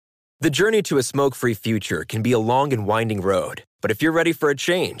The journey to a smoke-free future can be a long and winding road, but if you're ready for a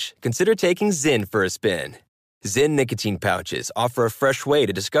change, consider taking Zyn for a spin. Zyn nicotine pouches offer a fresh way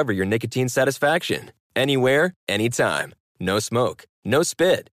to discover your nicotine satisfaction. Anywhere, anytime. No smoke, no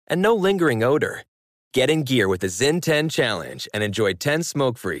spit, and no lingering odor. Get in gear with the Zyn 10 Challenge and enjoy 10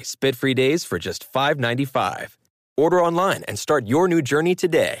 smoke-free, spit-free days for just $5.95. Order online and start your new journey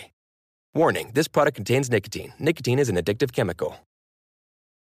today. Warning, this product contains nicotine. Nicotine is an addictive chemical.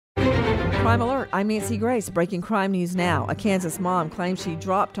 Crime Alert, I'm Nancy Grace. Breaking crime news now. A Kansas mom claims she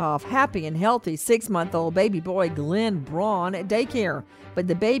dropped off happy and healthy 6-month-old baby boy Glenn Braun at daycare. But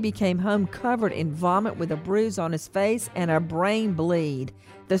the baby came home covered in vomit with a bruise on his face and a brain bleed.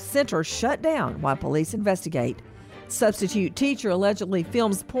 The center shut down while police investigate. Substitute teacher allegedly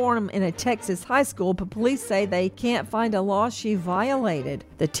films porn in a Texas high school, but police say they can't find a law she violated.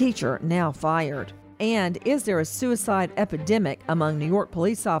 The teacher now fired. And is there a suicide epidemic among New York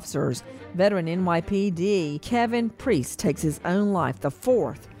police officers? Veteran NYPD Kevin Priest takes his own life, the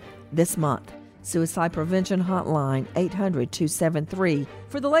 4th this month. Suicide Prevention Hotline, 800-273.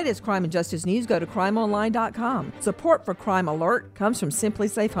 For the latest crime and justice news, go to crimeonline.com. Support for Crime Alert comes from Simply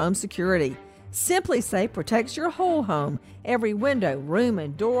Safe Home Security. Simply Safe protects your whole home, every window, room,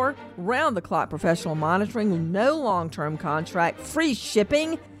 and door. Round-the-clock professional monitoring, no long-term contract, free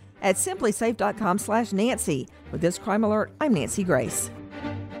shipping at simplysafe.com/Nancy. With this Crime Alert, I'm Nancy Grace.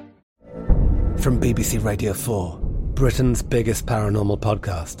 From BBC Radio 4, Britain's biggest paranormal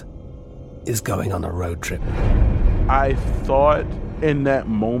podcast is going on a road trip. I thought in that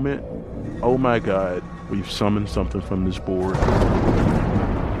moment, oh my God, we've summoned something from this board.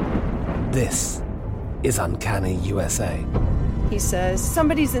 This is Uncanny USA. He says,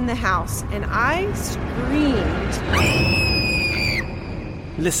 somebody's in the house, and I screamed.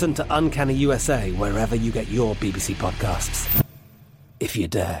 Listen to Uncanny USA wherever you get your BBC podcasts, if you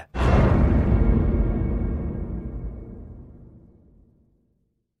dare.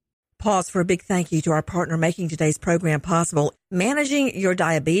 Pause for a big thank you to our partner making today's program possible. Managing your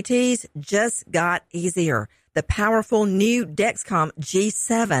diabetes just got easier. The powerful new Dexcom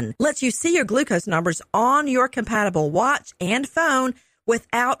G7 lets you see your glucose numbers on your compatible watch and phone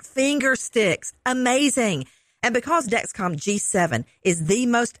without finger sticks. Amazing. And because Dexcom G7 is the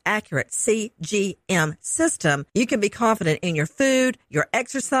most accurate CGM system, you can be confident in your food, your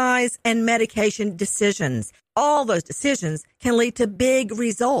exercise, and medication decisions. All those decisions can lead to big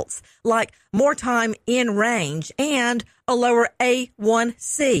results, like more time in range and a lower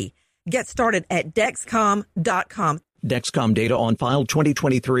A1C. Get started at Dexcom.com. Dexcom data on file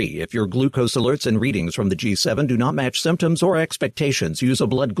 2023. If your glucose alerts and readings from the G7 do not match symptoms or expectations, use a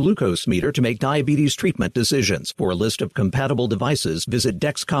blood glucose meter to make diabetes treatment decisions. For a list of compatible devices, visit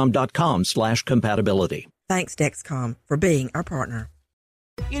Dexcom.com/compatibility. Thanks, Dexcom, for being our partner.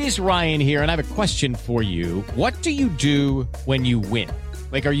 It is Ryan here, and I have a question for you. What do you do when you win?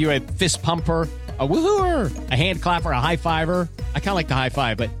 Like, are you a fist pumper, a woohooer, a hand clapper, a high fiver? I kind of like the high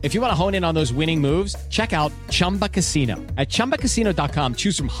five, but if you want to hone in on those winning moves, check out Chumba Casino. At ChumbaCasino.com,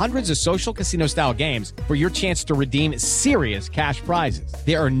 choose from hundreds of social casino-style games for your chance to redeem serious cash prizes.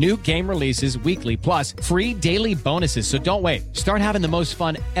 There are new game releases weekly, plus free daily bonuses, so don't wait. Start having the most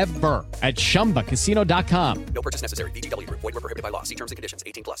fun ever at ChumbaCasino.com. No purchase necessary. VGW Group. Void where prohibited by law. See terms and conditions.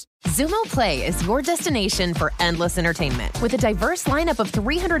 18+. Xumo Play is your destination for endless entertainment. With a diverse lineup of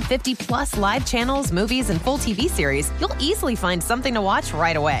 350-plus live channels, movies, and full TV series, you'll easily find something to watch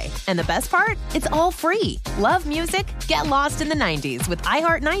right away. And the best part? It's all free. Love music? Get lost in the 90s with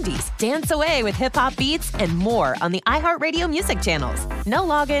iHeart 90s. Dance away with hip-hop beats and more on the iHeartRadio music channels. No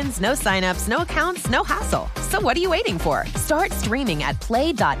logins, no signups, no accounts, no hassle. So what are you waiting for? Start streaming at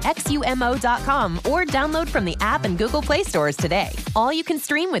play.xumo.com or download from the app and Google Play stores today. All you can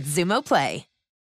stream with Xumo Play.